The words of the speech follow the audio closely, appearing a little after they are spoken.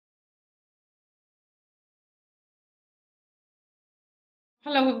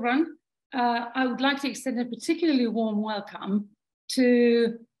Hello, everyone. I would like to extend a particularly warm welcome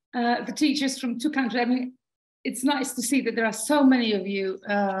to the teachers from two countries. I mean, it's nice to see that there are so many of you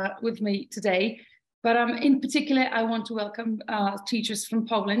with me today, but in particular, I want to welcome teachers from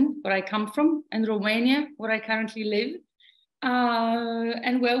Poland, where I come from, and Romania, where I currently live.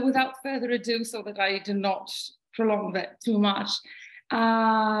 And well, without further ado, so that I do not prolong that too much,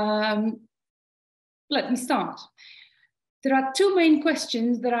 let me start. There are two main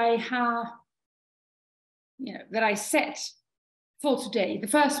questions that I have, that I set for today. The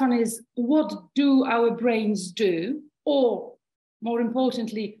first one is, what do our brains do? Or more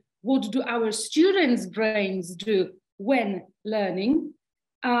importantly, what do our students' brains do when learning?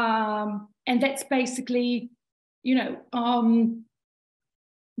 And that's basically, the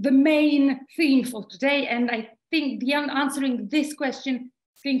main theme for today. And I think answering this question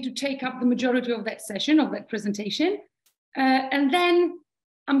is going to take up the majority of that session, of that presentation. And then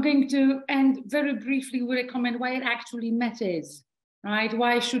I'm going to end very briefly with a comment why it actually matters, right?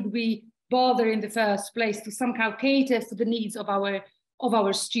 Why should we bother in the first place to somehow cater for the needs of our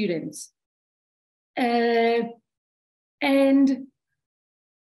students? And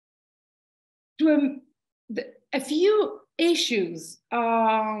a few issues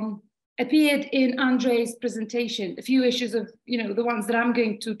appeared in Andrei's presentation. A few issues of, the ones that I'm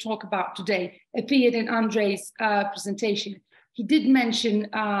going to talk about today appeared in Andrei's presentation. He did mention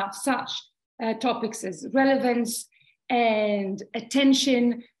such topics as relevance and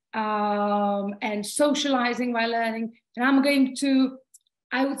attention and socializing while learning. And I'm going to,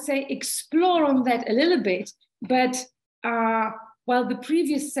 I would say, explore on that a little bit, but while the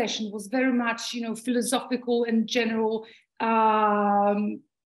previous session was very much, philosophical and general,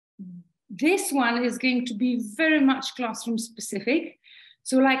 this one is going to be very much classroom specific.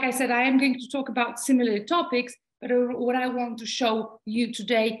 So like I said, I am going to talk about similar topics, but what I want to show you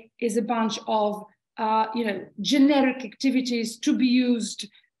today is a bunch of, generic activities to be used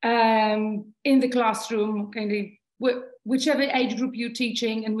in the classroom, kind of whichever age group you're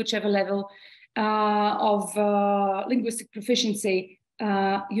teaching and whichever level of linguistic proficiency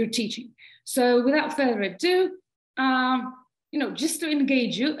you're teaching. So without further ado, just to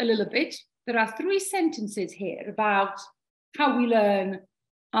engage you a little bit, there are 3 sentences here about how we learn.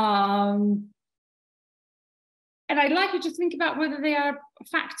 And I'd like you to think about whether they are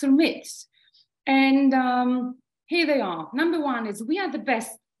facts or myths. And here they are. Number 1 is, we are the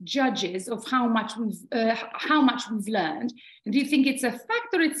best judges of how much we've learned. And do you think it's a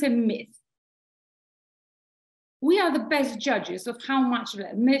fact or it's a myth? We are the best judges of how much we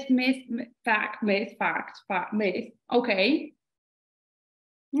learn. Myth, fact, myth, fact, myth. Okay.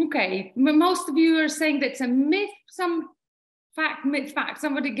 Okay, most of you are saying that's a myth, some fact, myth, fact.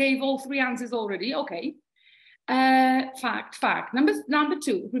 Somebody gave all 3 answers already. Okay. Fact. Number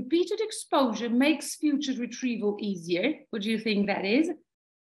 2, repeated exposure makes future retrieval easier. What do you think that is?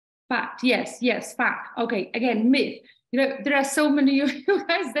 Fact, yes, fact. Okay, again, myth. There are so many of you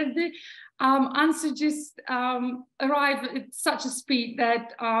guys that the answer just arrive at such a speed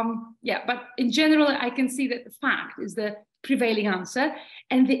that, but in general, I can see that the fact is the prevailing answer.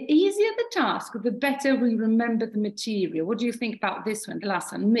 And the easier the task, the better we remember the material. What do you think about this one? The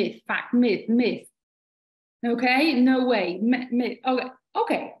last one, myth, fact, myth. Okay, no way, myth.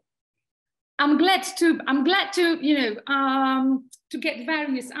 Okay. I'm glad to get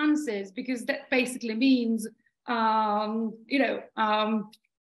various answers, because that basically means, we are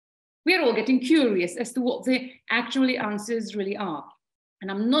all getting curious as to what the actual answers really are.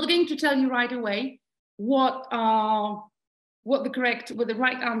 And I'm not going to tell you right away what the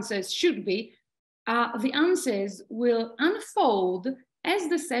right answers should be. The answers will unfold as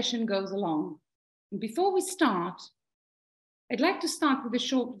the session goes along. And before we start, I'd like to start with a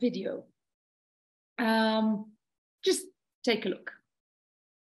short video. Just take a look.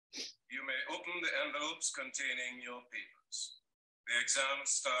 You may open the envelopes containing your papers. The exam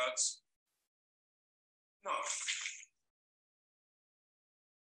starts now.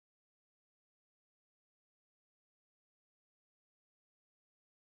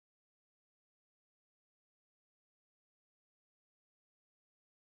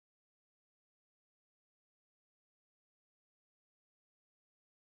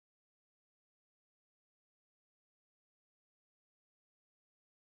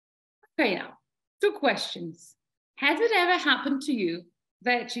 Okay, now, 2 questions. Has it ever happened to you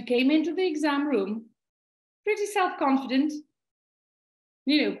that you came into the exam room pretty self-confident,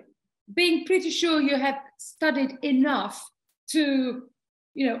 being pretty sure you have studied enough to,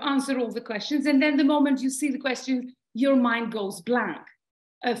 answer all the questions, and then the moment you see the question, your mind goes blank?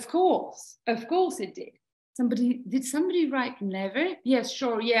 Of course it did. Did somebody write never? Yes,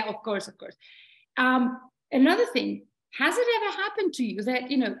 sure, yeah, of course. Another thing, has it ever happened to you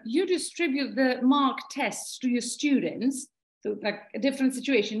that, you distribute the mark tests to your students, so like a different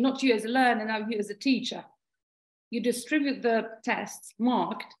situation, not you as a learner, now you as a teacher, you distribute the tests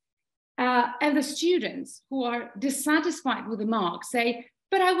marked, and the students who are dissatisfied with the mark say,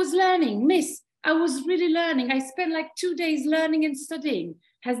 but I was learning, miss, I was really learning. I spent like 2 days learning and studying.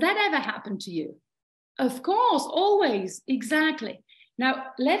 Has that ever happened to you? Of course, always, exactly. Now,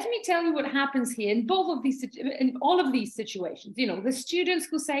 let me tell you what happens here in all of these situations. The students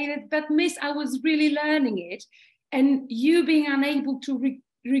who say that, but miss, I was really learning it, and you being unable to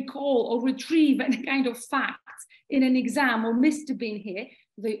recall or retrieve any kind of facts in an exam, or Mr. Bean here,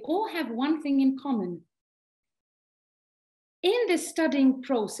 they all have one thing in common. In the studying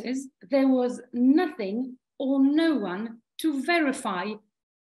process, there was nothing or no one to verify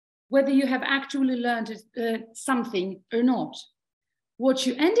whether you have actually learned something or not. What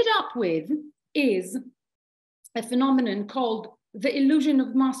you ended up with is a phenomenon called the illusion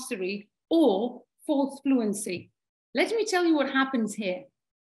of mastery or false fluency. Let me tell you what happens here.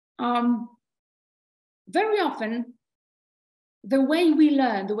 Very often, the way we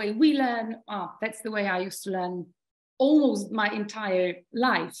learn, that's the way I used to learn almost my entire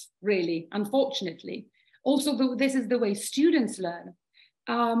life, really, unfortunately. Also, this is the way students learn.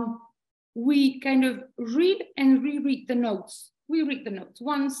 We kind of read and reread the notes. We read the notes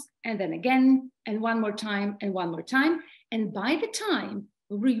once and then again, and one more time and one more time. And by the time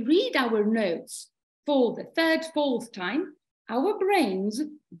we read our notes for the third, fourth time, our brains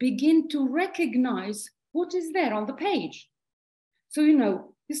begin to recognize what is there on the page. So,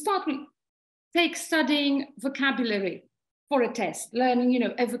 you start with, take studying vocabulary for a test, learning,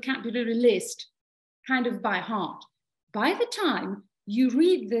 a vocabulary list kind of by heart. By the time you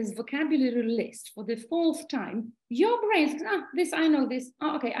read this vocabulary list for the fourth time, your brain says, this, I know this.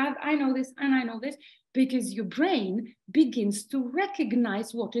 Oh, okay, I know this and I know this, because your brain begins to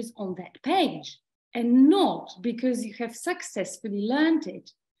recognize what is on that page, and not because you have successfully learned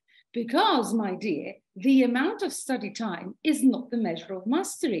it. Because, my dear, the amount of study time is not the measure of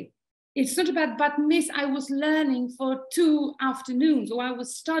mastery. It's not about, but miss, I was learning for 2 afternoons, or I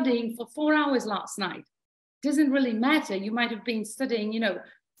was studying for 4 hours last night. It doesn't really matter. You might have been studying,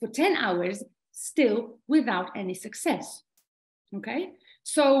 for 10 hours, still without any success. Okay?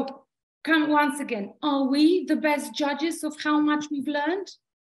 So, come once again, are we the best judges of how much we've learned?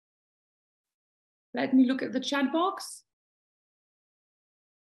 Let me look at the chat box.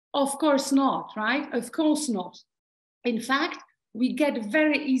 Of course not, right? Of course not. In fact, we get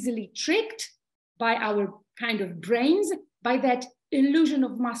very easily tricked by our kind of brains, by that illusion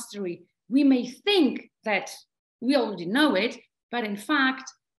of mastery. We may think that we already know it, but in fact,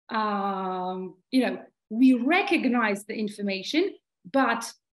 we recognize the information,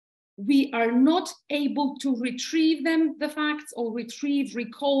 but we are not able to retrieve the facts, or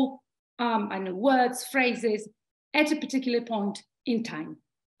recall words, phrases at a particular point in time.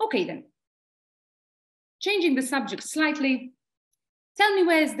 Okay, then. Changing the subject slightly, tell me,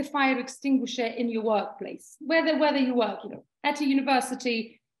 where's the fire extinguisher in your workplace? Whether you work, at a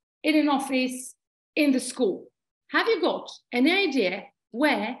university, in an office, in the school. Have you got any idea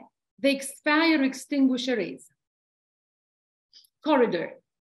where the fire extinguisher is? Corridor,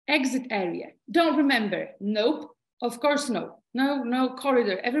 exit area. Don't remember. Nope, of course no. No,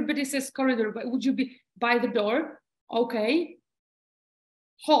 corridor. Everybody says corridor, but would you be by the door? Okay.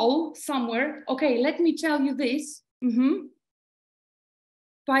 Hall somewhere. Okay, let me tell you this.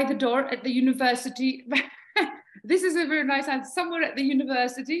 By the door at the university. This is a very nice answer. Somewhere at the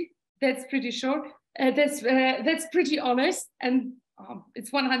university. That's pretty sure. That's pretty honest, and it's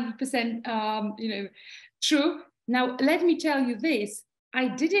 100% true. Now let me tell you this. I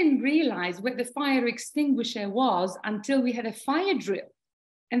didn't realize where the fire extinguisher was until we had a fire drill,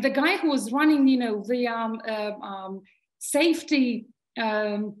 and the guy who was running, the safety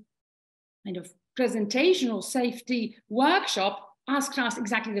kind of presentational safety workshop asked us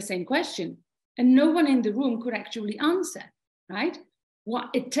exactly the same question, and no one in the room could actually answer, right? Well,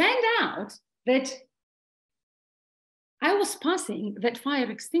 it turned out that I was passing that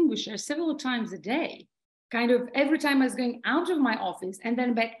fire extinguisher several times a day. Kind of every time I was going out of my office and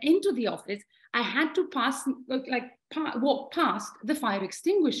then back into the office, I had to walk past the fire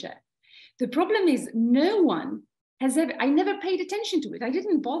extinguisher. The problem is no one I never paid attention to it. I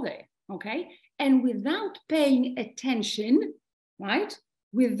didn't bother, okay? And without paying attention, right?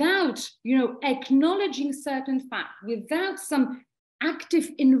 Without, acknowledging certain facts, without some active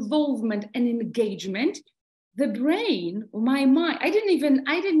involvement and engagement, the brain, or my mind, I didn't even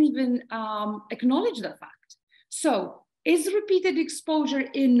acknowledge the fact. So is repeated exposure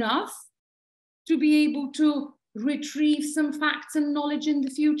enough to be able to retrieve some facts and knowledge in the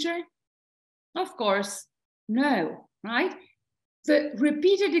future? Of course, no, right? The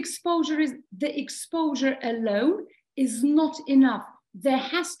repeated exposure is the exposure alone is not enough. There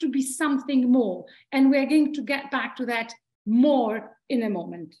has to be something more. And we're going to get back to that more in a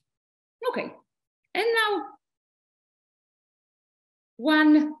moment. Okay, and now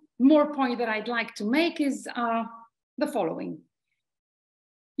one more point that I'd like to make is the following.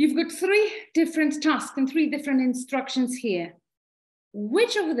 You've got 3 different tasks and 3 different instructions here.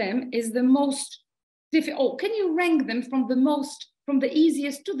 Which of them is the most difficult? Oh, can you rank them from the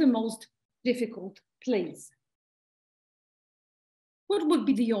easiest to the most difficult, please? What would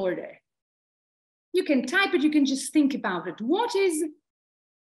be the order? You can type it, you can just think about it. What is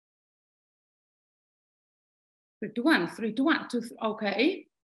 3 to 1, 3 to 1, 2, 3, okay.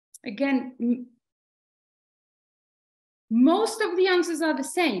 Again, most of the answers are the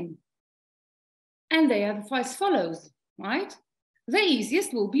same. And they are as follows, right? The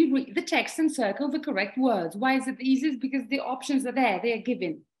easiest will be read the text and circle the correct words. Why is it the easiest? Because the options are there, they are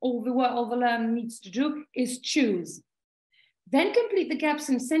given. All the learner needs to do is choose. Then complete the gaps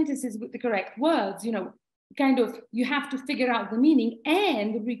in sentences with the correct words. You know, kind of, you have to figure out the meaning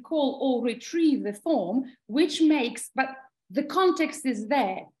and recall or retrieve the form, which makes, but the context is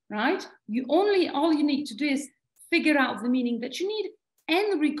there, right? All you need to do is figure out the meaning that you need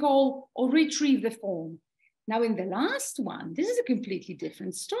and recall or retrieve the form. Now in the last one, this is a completely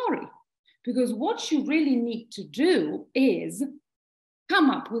different story, because what you really need to do is come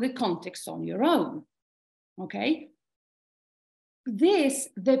up with a context on your own, okay?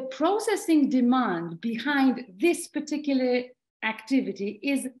 The processing demand behind this particular activity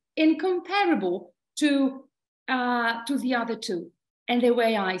is incomparable to the other 2. And the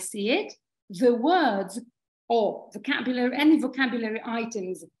way I see it, the words or vocabulary, any vocabulary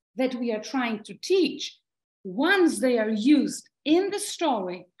items that we are trying to teach, once they are used in the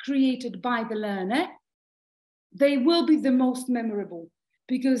story created by the learner, they will be the most memorable,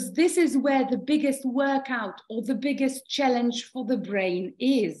 because this is where the biggest workout or the biggest challenge for the brain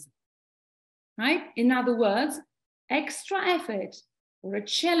is, right? In other words, extra effort or a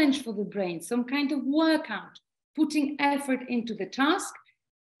challenge for the brain, some kind of workout, putting effort into the task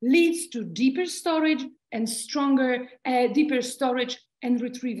leads to deeper storage and deeper storage and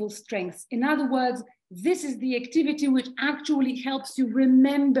retrieval strengths. In other words, this is the activity which actually helps you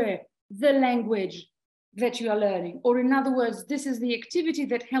remember the language that you are learning. Or in other words, this is the activity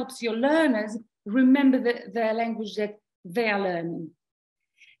that helps your learners remember the language that they are learning.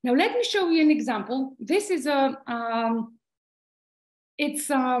 Now, let me show you an example. This is from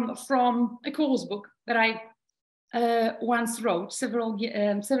a course book that I once wrote several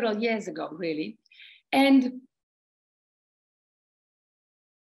years ago, really. And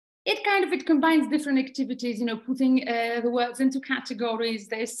it combines different activities, you know, putting the words into categories.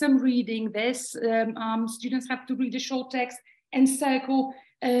 There's some reading, there's students have to read a short text and circle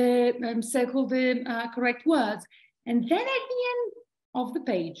the correct words. And then at the end of the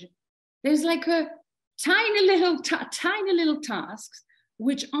page, there's like a tiny little tasks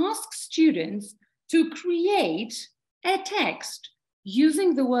which ask students to create a text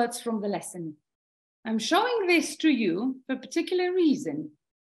using the words from the lesson. I'm showing this to you for a particular reason,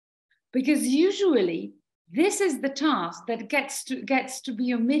 because usually this is the task that gets to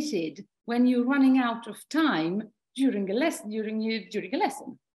be omitted when you're running out of time during a lesson. You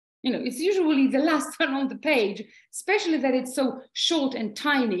know, it's usually the last one on the page, especially that it's so short and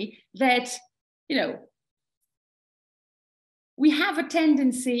tiny that, you know, we have a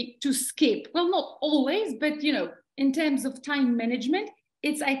tendency to skip. Well, not always, but, you know, in terms of time management,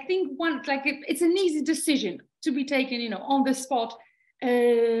 it's, I think, it's an easy decision to be taken, you know, on the spot,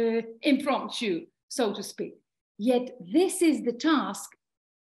 impromptu, so to speak. Yet this is the task,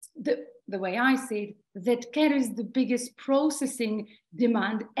 the way I see it, that carries the biggest processing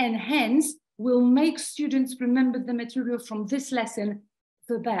demand, and hence will make students remember the material from this lesson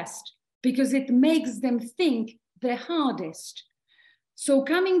the best, because it makes them think the hardest. So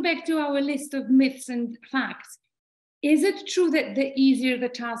coming back to our list of myths and facts, is it true that the easier the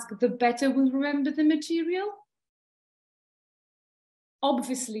task, the better we'll remember the material?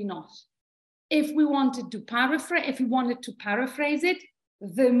 Obviously not. If we wanted to paraphrase it,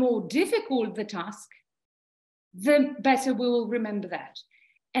 the more difficult the task, the better we will remember that.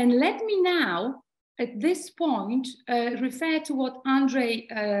 And let me now, at this point, refer to what Andrei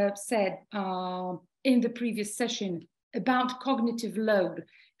said in the previous session about cognitive load,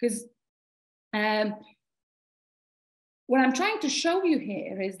 because what I'm trying to show you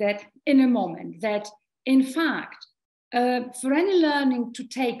here is that in a moment that in fact, for any learning to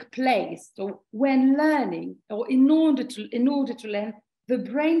take place, so when learning, or in order to learn, the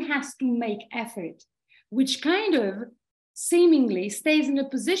brain has to make effort, which kind of seemingly stays in a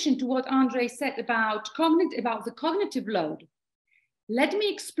position to what Andre said about the cognitive load. Let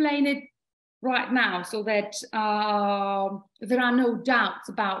me explain it right now so that there are no doubts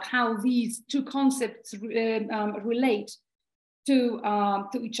about how these two concepts relate to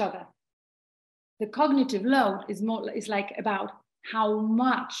each other. The cognitive load is like about how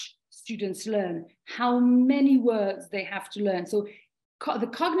much students learn, how many words they have to learn. So the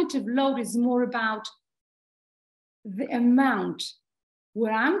cognitive load is more about the amount.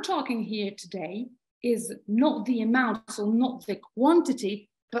 What I'm talking here today is not the amount, so not the quantity,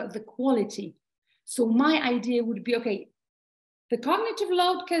 but the quality. So my idea would be, okay, the cognitive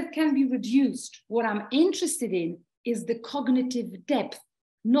load can be reduced. What I'm interested in is the cognitive depth,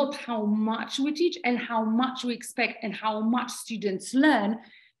 not how much we teach and how much we expect and how much students learn,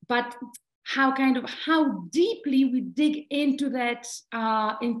 but how deeply we dig into that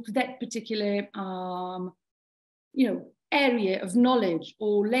particular area of knowledge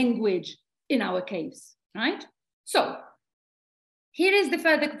or language in our case, right? So here is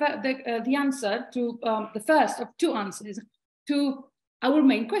the answer to the first of two answers to our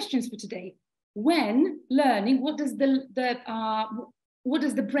main questions for today. When learning, what does the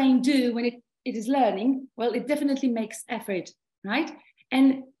brain do when it is learning? Well, it definitely makes effort, right?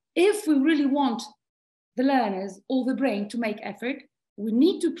 And if we really want the learners or the brain to make effort, we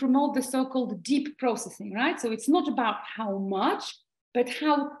need to promote the so-called deep processing, right? So it's not about how much, but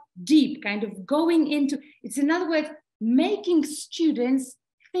how deep, kind of going into, it's in other words, making students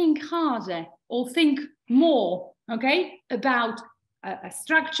think harder or think more, okay, about a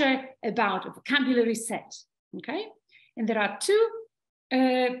structure, about a vocabulary set, okay? And there are two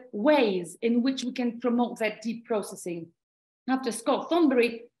ways in which we can promote that deep processing. After Scott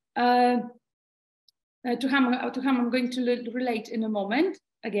Thornberry, to whom I'm going to relate in a moment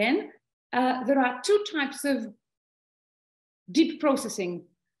again, there are two types of deep processing.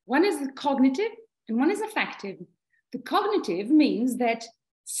 One is cognitive and one is affective. The cognitive means that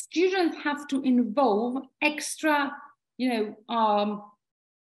students have to involve extra,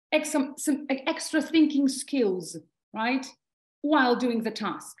 some extra thinking skills, right, while doing the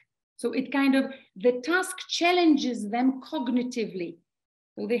task. So the task challenges them cognitively.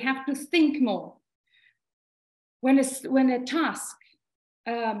 So they have to think more. When a task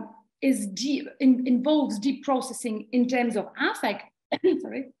involves deep processing in terms of affect,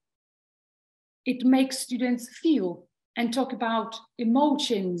 sorry, it makes students feel and talk about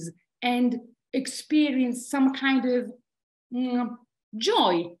emotions and experience some kind of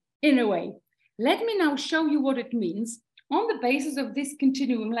joy in a way. Let me now show you what it means on the basis of this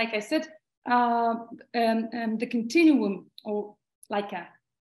continuum. Like I said, the continuum, or like a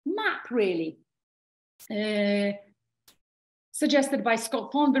map really, suggested by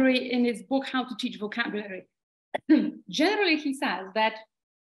Scott Thornberry in his book, How to Teach Vocabulary. Generally, he says that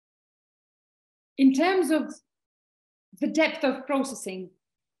in terms of the depth of processing,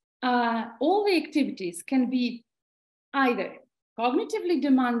 all the activities can be either cognitively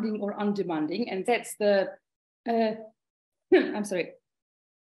demanding or undemanding, and that's the,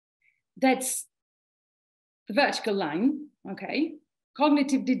 that's the vertical line, okay?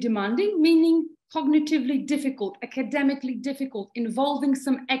 Cognitively demanding, meaning cognitively difficult, academically difficult, involving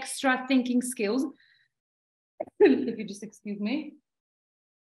some extra thinking skills. If you just excuse me.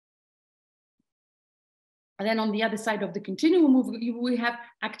 And then on the other side of the continuum, we have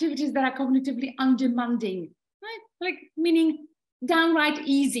activities that are cognitively undemanding, right? Like meaning downright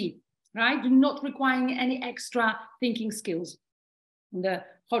easy, right? Not requiring any extra thinking skills. On the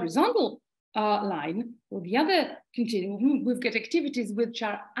horizontal line, or the other continuum, we've got activities which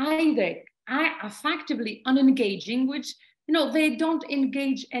are either affectively unengaging, which, they don't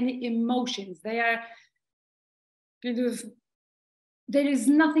engage any emotions. They are kind of, there is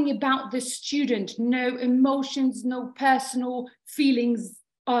nothing about the student, no emotions, no personal feelings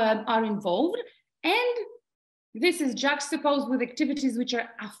are involved. And this is juxtaposed with activities which are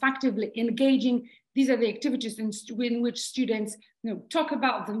affectively engaging. These are the activities in which students talk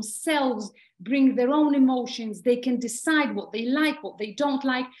about themselves, bring their own emotions. They can decide what they like, what they don't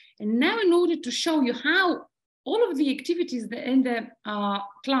like. And now, in order to show you how all of the activities in the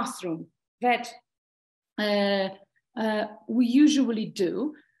classroom that we usually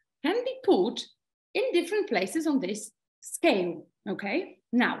do can be put in different places on this scale, okay?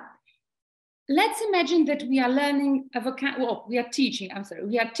 Now, let's imagine that we are learning we are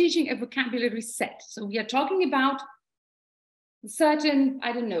teaching a vocabulary set. So we are talking about certain,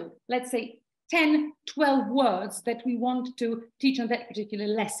 I don't know, let's say 10, 12 words that we want to teach on that particular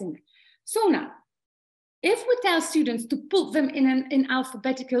lesson. So now, if we tell students to put them in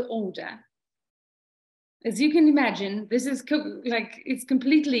alphabetical order, as you can imagine, this is it's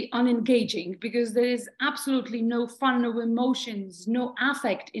completely unengaging because there is absolutely no fun, no emotions, no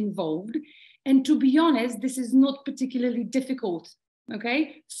affect involved. And to be honest, this is not particularly difficult,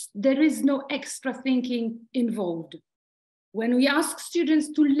 okay? There is no extra thinking involved. When we ask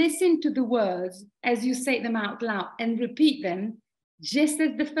students to listen to the words as you say them out loud and repeat them, just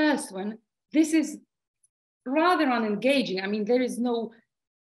as the first one, this is rather unengaging. I mean, there is no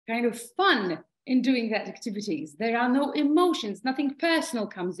kind of fun in doing that activities. There are no emotions, nothing personal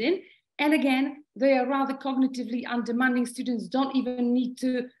comes in. And again, they are rather cognitively undemanding. Students don't even need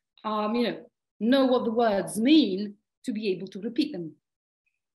to know what the words mean to be able to repeat them.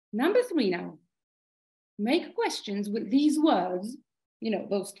 Number 3 now, make questions with these words,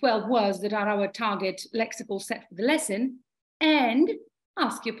 those 12 words that are our target lexical set for the lesson, and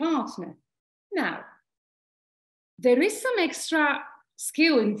ask your partner. Now, there is some extra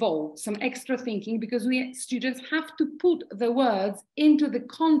skill involved, some extra thinking, because students have to put the words into the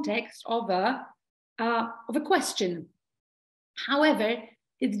context of a question. However,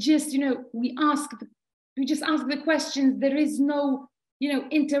 it's just, we just ask the questions. There is no,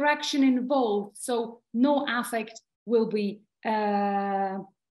 interaction involved. So no affect will be,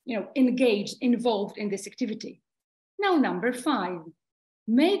 involved in this activity. Now, number 5,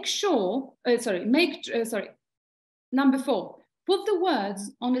 number 4, put the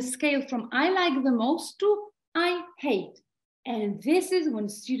words on a scale from I like the most to I hate. And this is when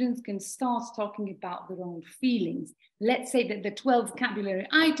students can start talking about their own feelings. Let's say that the 12 vocabulary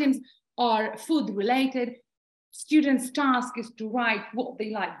items are food related. Students' task is to write what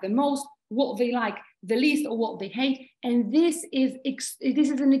they like the most, what they like the least, or what they hate. And this is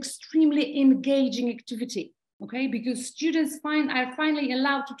an extremely engaging activity, okay? Because students are finally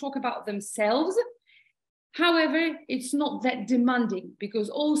allowed to talk about themselves. However, it's not that demanding because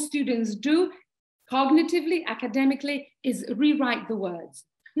all students do cognitively, academically, is rewrite the words.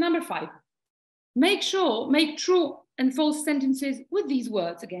 Number 5, make true and false sentences with these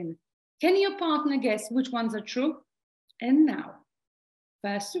words again. Can your partner guess which ones are true? And now,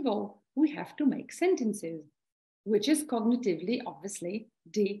 first of all, we have to make sentences, which is cognitively, obviously,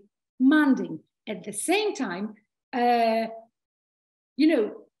 demanding. At the same time,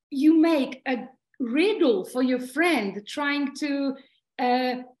 you make a riddle for your friend, trying to,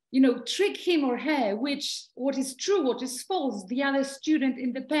 trick him or her, what is true, what is false, the other student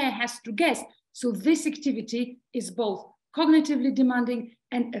in the pair has to guess. So this activity is both cognitively demanding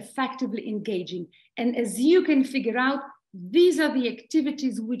and effectively engaging. And as you can figure out, these are the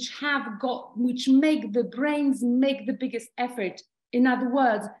activities which make the brains make the biggest effort. In other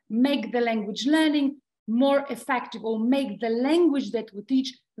words, make the language learning more effective, or make the language that we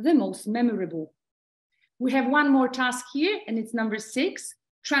teach the most memorable. We have one more task here, and it's number 6,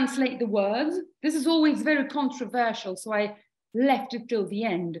 translate the words. This is always very controversial, so I left it till the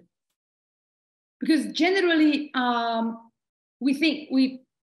end. Because generally,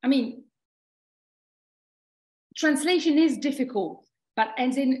 translation is difficult, but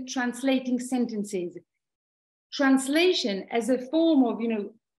as in translating sentences. Translation as a form of,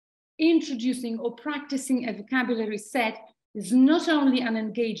 introducing or practicing a vocabulary set is not only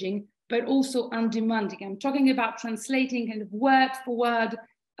unengaging, but also undemanding. I'm talking about translating kind of word for word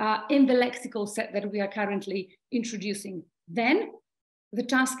in the lexical set that we are currently introducing. Then the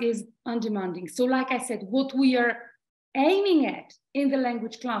task is undemanding. So like I said, what we are aiming at in the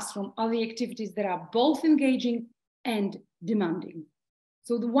language classroom are the activities that are both engaging and demanding.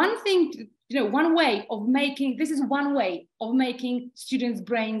 So the one thing, one way of making students'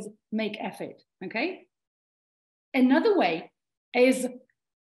 brains make effort, okay? Another way is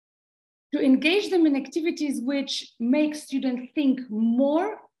to engage them in activities which make students think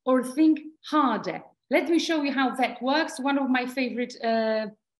more or think harder. Let me show you how that works. One of my favorite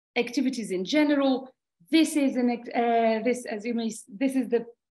activities in general. This is the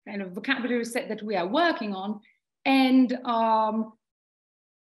kind of vocabulary set that we are working on, and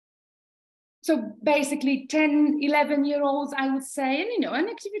so basically 10, 11-year-olds, I would say, and an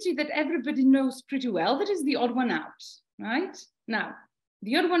activity that everybody knows pretty well, that is the odd one out, right? Now,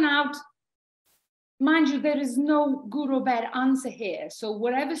 the odd one out, mind you, there is no good or bad answer here. So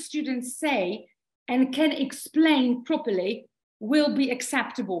whatever students say and can explain properly will be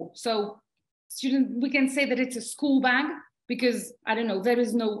acceptable. So we can say that it's a school bag because, I don't know, there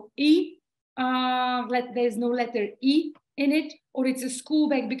is no E, there's no letter E in it, or it's a school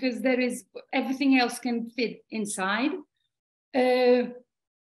bag because everything else can fit inside.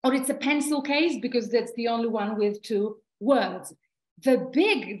 or it's a pencil case because that's the only one with 2 words.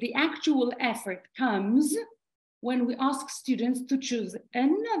 The actual effort comes when we ask students to choose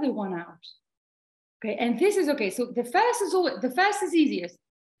another one out. Okay, and this is okay. So the first is easiest.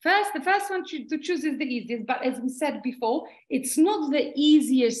 The first one to choose is the easiest, but as we said before, it's not the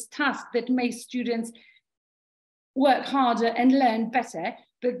easiest task that makes students work harder and learn better,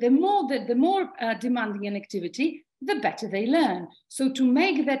 but the more demanding an activity, the better they learn. So to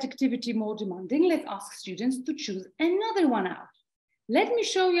make that activity more demanding, let's ask students to choose another one out. Let me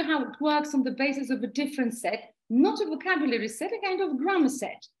show you how it works on the basis of a different set, not a vocabulary set, a kind of grammar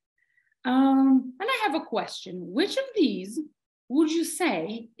set. And I have a question. Which of these would you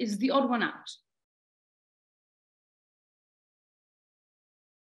say is the odd one out?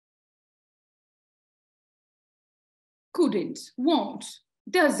 Couldn't, won't,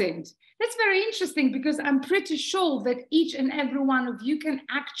 doesn't. That's very interesting because I'm pretty sure that each and every one of you can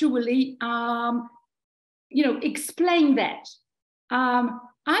actually, explain that.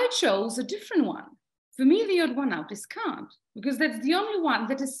 I chose a different one. For me, the odd one out is can't, because that's the only one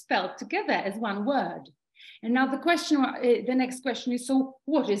that is spelled together as one word. And now the next question is, so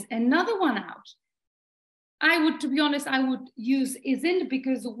what is another one out? To be honest, I would use isn't,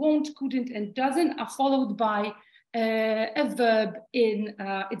 because won't, couldn't, and doesn't are followed by a verb in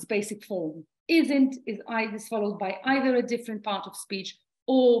its basic form. Isn't is followed by either a different part of speech,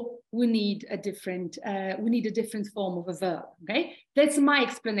 or we need a different form of a verb. Okay, that's my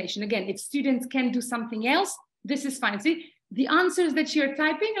explanation. Again, if students can do something else, this is fine. See, the answers that you're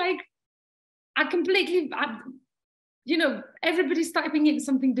typing, are completely, everybody's typing in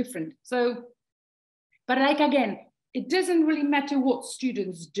something different. So, but again, it doesn't really matter what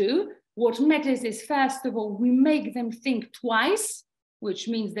students do. What matters is, first of all, we make them think twice, which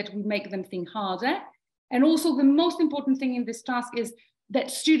means that we make them think harder. And also the most important thing in this task is that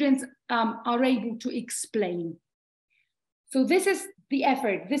students are able to explain. So this is the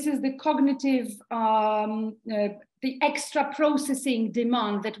effort. This is the cognitive, the extra processing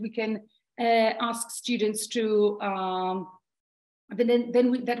demand that we can ask students to,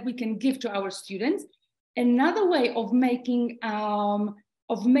 that we can give to our students. Another way of making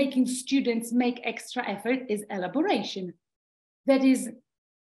students make extra effort is elaboration. That is,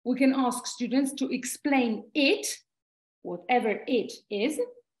 we can ask students to explain it, whatever it is,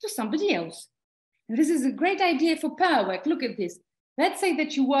 to somebody else. And this is a great idea for pair work. Look at this. Let's say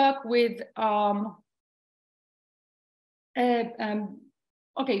that you work with,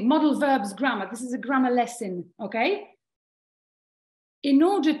 model verbs grammar. This is a grammar lesson, okay? In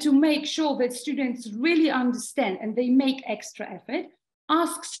order to make sure that students really understand and they make extra effort,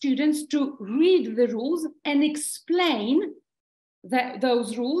 ask students to read the rules and explain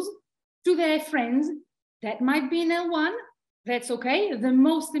those rules to their friends. That might be in L1, that's okay. The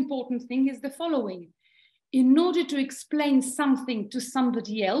most important thing is the following. In order to explain something to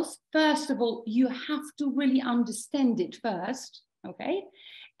somebody else, first of all, you have to really understand it first, okay?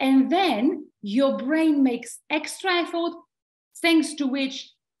 And then your brain makes extra effort, thanks to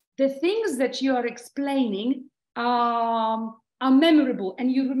which the things that you are explaining are memorable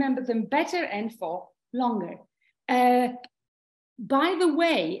and you remember them better and for longer. By the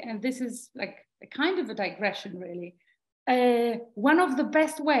way, and this is like a kind of a digression really, one of the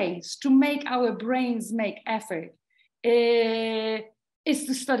best ways to make our brains make effort is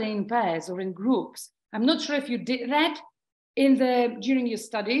to study in pairs or in groups. I'm not sure if you did that during your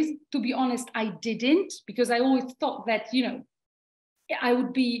studies. To be honest, I didn't, because I always thought that, I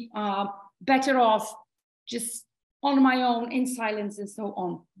would be better off just on my own in silence and so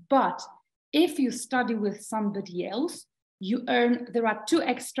on. But if you study with somebody else, there are 2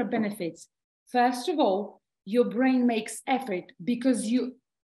 extra benefits. First of all, your brain makes effort because you,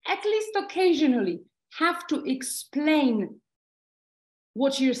 at least occasionally, have to explain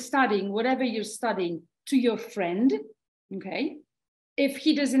what you're studying, whatever you're studying, to your friend, okay? If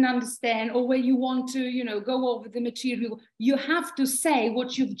he doesn't understand, or when you want to, go over the material, you have to say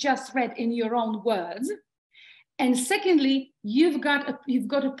what you've just read in your own words. And secondly, you've got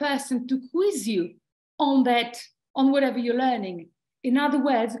a person to quiz you on whatever you're learning. In other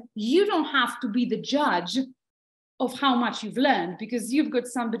words, you don't have to be the judge of how much you've learned, because you've got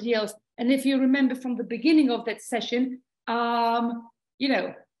somebody else. And if you remember from the beginning of that session, we are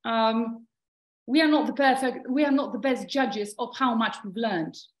not the best judges of how much we've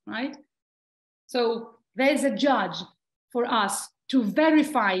learned, right? So there's a judge for us to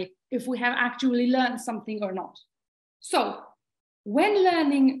verify if we have actually learned something or not. So when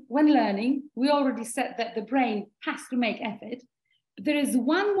learning, we already said that the brain has to make effort. There is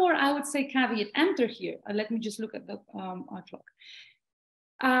one more, I would say, caveat enter here. Let me just look at the clock.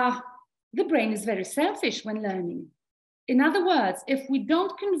 the brain is very selfish when learning. In other words, if we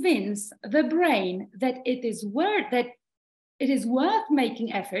don't convince the brain that it is worth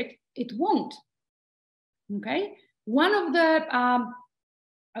making effort, it won't. Okay. One of the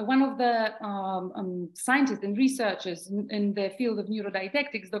scientists and researchers in the field of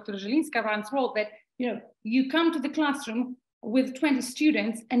neurodidactics, Dr. Jasińska, once wrote that, you come to the classroom with 20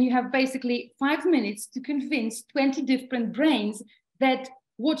 students and you have basically 5 minutes to convince 20 different brains that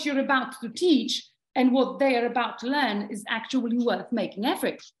what you're about to teach and what they are about to learn is actually worth making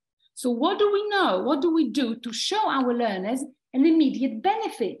effort. So what do we know? What do we do to show our learners an immediate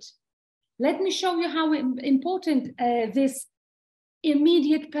benefit? Let me show you how important this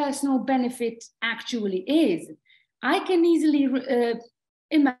immediate personal benefit actually is. I can easily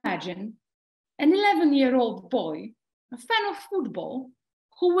imagine an 11-year-old boy, a fan of football,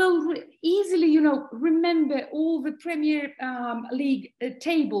 who will easily, remember all the Premier League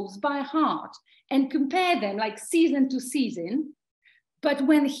tables by heart and compare them like season to season. But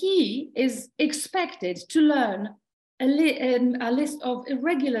when he is expected to learn a list of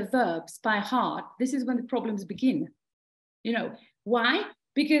irregular verbs by heart, this is when the problems begin. Why?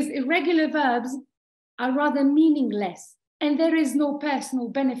 Because irregular verbs are rather meaningless and there is no personal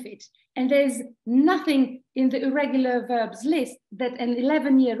benefit. And there's nothing in the irregular verbs list that an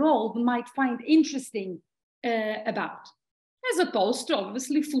 11-year-old might find interesting about, as opposed to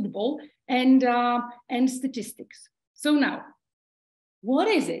obviously football and statistics. So now, what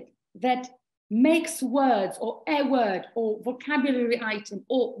is it that makes words or a word or vocabulary item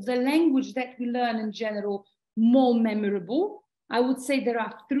or the language that we learn in general more memorable? I would say there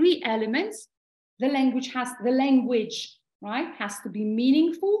are 3 elements. The language, right, has to be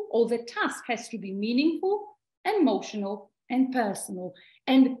meaningful, or the task has to be meaningful, emotional, and personal.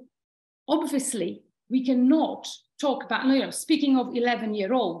 And obviously, we cannot talk about, speaking of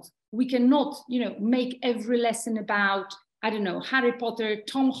 11-year-olds, we cannot, make every lesson about, I don't know, Harry Potter,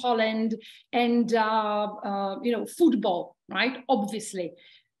 Tom Holland, and, football, right? Obviously.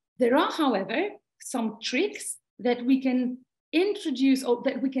 There are, however, some tricks that we can introduce, or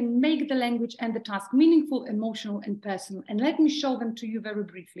that we can make the language and the task meaningful, emotional, and personal. And let me show them to you very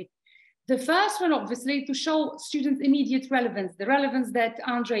briefly. The first one, obviously, to show students immediate relevance, the relevance that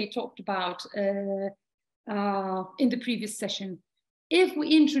Andrei talked about in the previous session. If we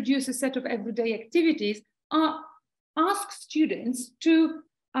introduce a set of everyday activities, ask students to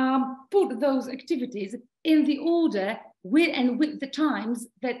put those activities in the order with the times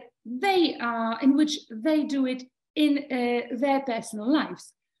that they in which they do it in their personal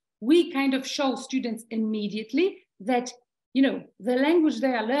lives. We kind of show students immediately that, the language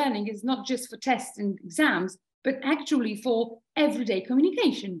they are learning is not just for tests and exams, but actually for everyday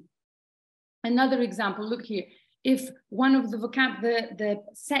communication. Another example, look here. If one of the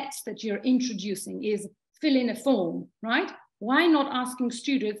sets that you're introducing is fill in a form, right? Why not asking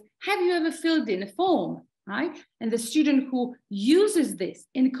students, have you ever filled in a form? Right? And the student who uses this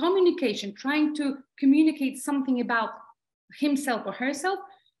in communication, trying to communicate something about himself or herself,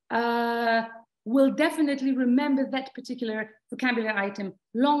 will definitely remember that particular vocabulary item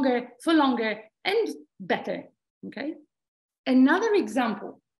for longer and better. Okay. Another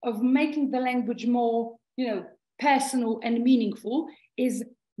example of making the language more, personal and meaningful is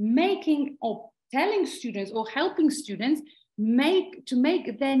making or telling students or helping students to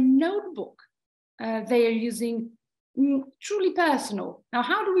make their notebook they are using truly personal. Now,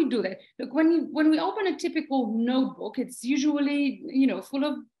 how do we do that? Look, when we open a typical notebook, it's usually, full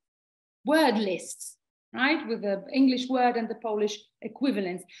of word lists, right? With the English word and the Polish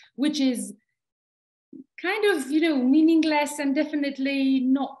equivalents, which is kind of, meaningless and definitely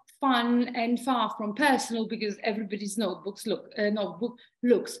not fun and far from personal, because everybody's notebook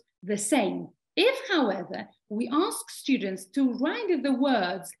looks the same. If, however, we ask students to write the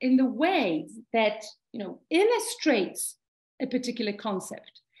words in the ways that, illustrates a particular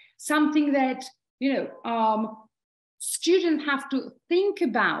concept, something that, students have to think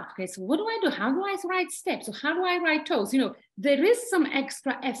about, okay, so what do I do? How do I write steps? Or how do I write toes? There is some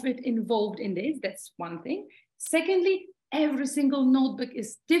extra effort involved in this. That's one thing. Secondly, every single notebook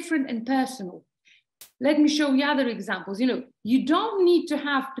is different and personal. Let me show you other examples. You don't need to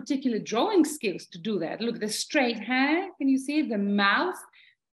have particular drawing skills to do that. Look, the straight hair, can you see the mouth?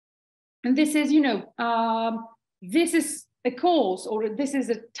 And this is, this is a course, or this is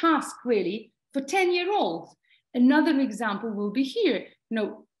a task really for 10-year-olds. Another example will be here.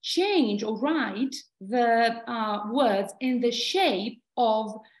 Change or write the words in the shape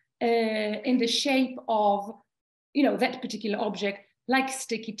of that particular object, like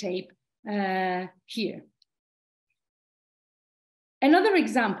sticky tape. Here. Another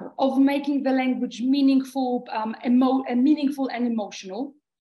example of making the language meaningful, meaningful and emotional.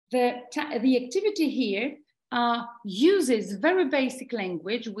 The activity here uses very basic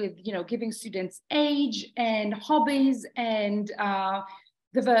language with, giving students age and hobbies and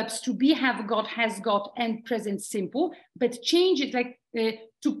the verbs to be, have got, has got, and present simple, but change it like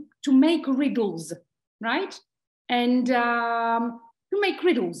to make riddles, right? And to make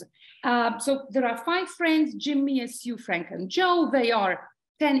riddles. So there are 5 friends, Jimmy, Sue, Frank, and Joe. They are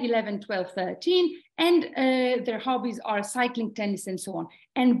 10, 11, 12, 13, and their hobbies are cycling, tennis, and so on.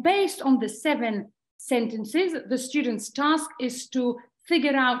 And based on the 7 sentences, the student's task is to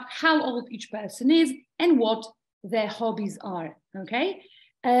figure out how old each person is and what their hobbies are, okay?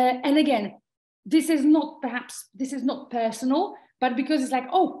 And again, this is not personal, but because it's like,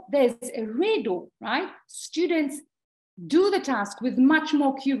 oh, there's a riddle, right? Students do the task with much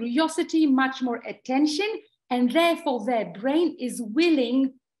more curiosity, much more attention, and therefore their brain is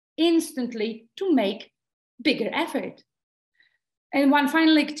willing instantly to make bigger effort. And one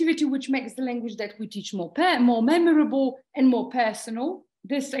final activity which makes the language that we teach more memorable and more personal.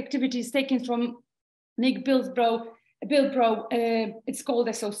 This activity is taken from Nick Bilbrough. It's called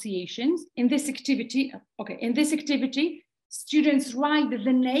associations. In this activity, students write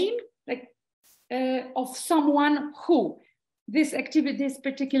the name of someone who. This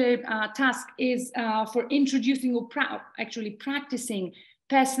particular task is for introducing or actually practicing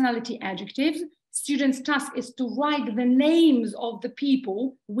personality adjectives. Students' task is to write the names of the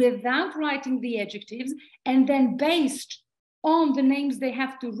people without writing the adjectives, and then based on the names, they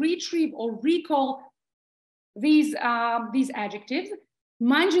have to retrieve or recall these adjectives.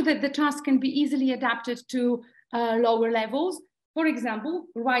 Mind you that the task can be easily adapted to lower levels. For example,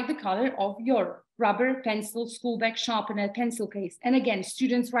 write the color of your rubber, pencil, school bag, sharpener, pencil case. And again,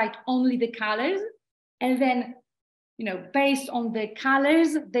 students write only the colors, and then, based on the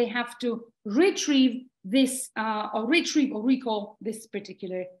colors, they have to retrieve this or recall this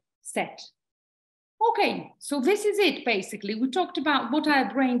particular set. Okay, so this is it basically. We talked about what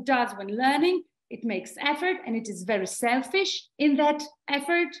our brain does when learning. It makes effort and it is very selfish in that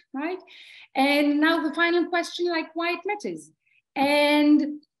effort, right? And now the final question, why it matters.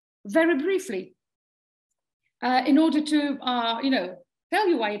 And very briefly, in order to, tell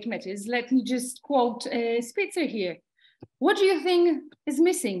you why it matters, let me just quote Spitzer here. What do you think is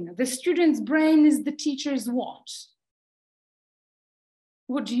missing? The student's brain is the teacher's what?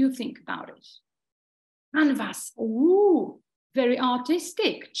 What do you think about it? Canvas, ooh, very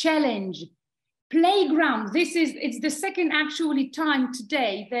artistic, challenge. Playground, it's the second actually time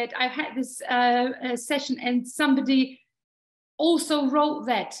today that I've had this session and somebody also wrote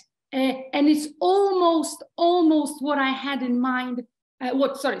that. And it's almost what I had in mind,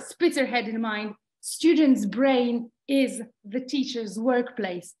 Spitzer had in mind. Student's brain is the teacher's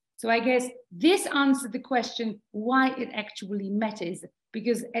workplace. So I guess this answered the question why it actually matters,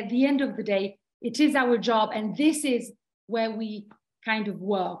 because at the end of the day, it is our job and this is where we kind of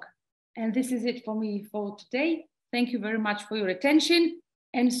work. And this is it for me for today. Thank you very much for your attention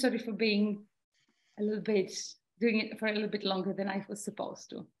and sorry for being doing it for a little bit longer than I was supposed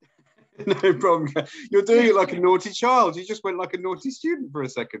to. No problem. You're doing it like a naughty child. You just went like a naughty student for a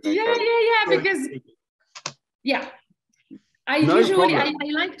second. Yeah, because I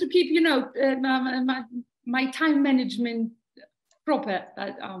like to keep, my time management proper.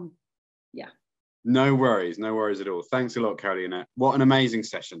 No worries at all. Thanks a lot, Karolina. What an amazing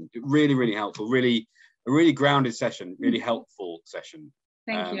session. Really, really helpful. Really, a really grounded session. Really helpful session.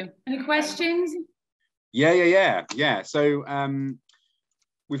 Thank you. Any questions? Yeah. So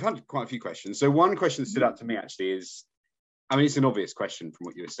we've had quite a few questions. So one question that stood out to me actually is, it's an obvious question from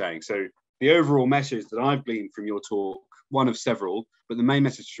what you were saying. So the overall message that I've gleaned from your talk, one of several, but the main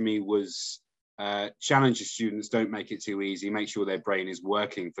message for me was challenge your students, don't make it too easy, make sure their brain is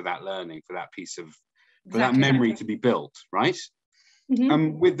working for that learning, for that piece of, for that memory to be built, right?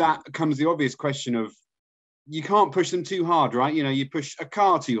 And with that comes the obvious question of, you can't push them too hard, right? You push a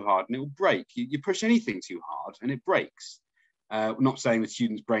car too hard and it will break. You push anything too hard and it breaks. Not saying the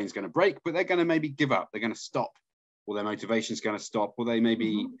student's brain's going to break, but they're going to maybe give up. They're going to stop, or their motivation's going to stop, or they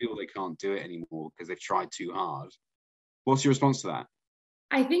maybe feel they can't do it anymore because they've tried too hard. What's your response to that?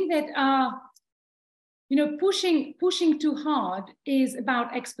 I think that pushing too hard is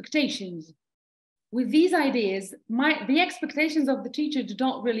about expectations. With these ideas, the expectations of the teacher do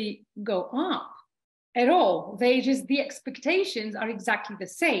not really go up at all. The expectations are exactly the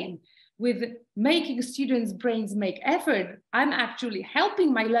same. With making students' brains make effort, I'm actually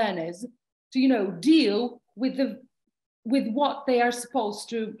helping my learners to, deal with what they are supposed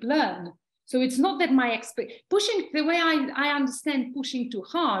to learn. So it's not that pushing, the way I understand pushing too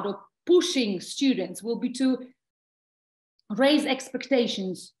hard or pushing students will be to raise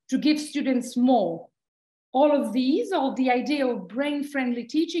expectations, to give students more. All of these, or the idea of brain-friendly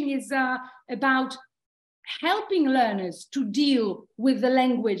teaching is about helping learners to deal with the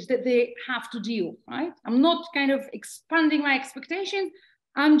language that they have to deal, right? I'm not kind of expanding my expectations,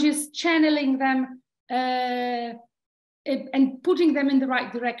 I'm just channeling them and putting them in the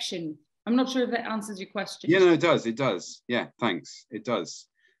right direction. I'm not sure if that answers your question. Yeah, no, it does. Yeah, thanks, it does.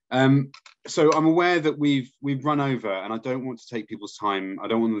 So I'm aware that we've run over, and I don't want to take people's time. I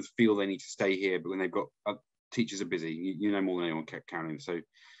don't want them to feel they need to stay here, but when they've got teachers are busy, you know more than anyone, Karolina. So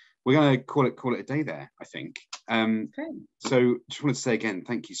we're going to call it a day there, I think. Okay. So just wanted to say again,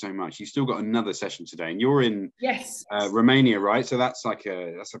 thank you so much. You've still got another session today, and you're in Romania, right? So that's like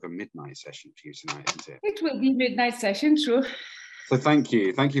a midnight session for you tonight, isn't it? It will be a midnight session, true. So thank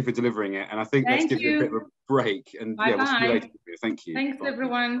you for delivering it, and I think let's give you a bit of a break. And Bye-bye. We'll see you later. Thank you. Thanks,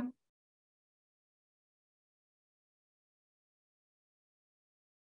 everyone.